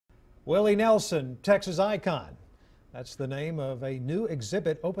Willie Nelson, Texas icon. That's the name of a new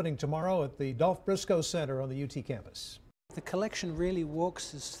exhibit opening tomorrow at the Dolph Briscoe Center on the UT campus. The collection really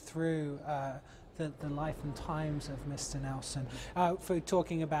walks us through the life and times of Mr. Nelson. For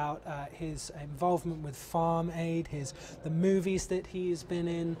talking about his involvement with Farm Aid, the movies that he's been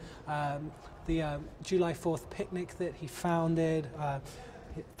in, the July 4th picnic that he founded,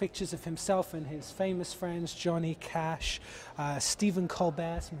 pictures of himself and his famous friends, Johnny Cash, Stephen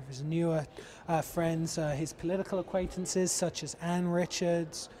Colbert, some of his newer friends, his political acquaintances such as Ann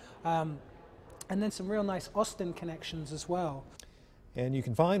Richards, and then some real nice Austin connections as well. And you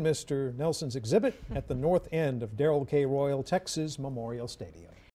can find Mr. Nelson's exhibit at the north end of Darrell K. Royal, Texas Memorial Stadium.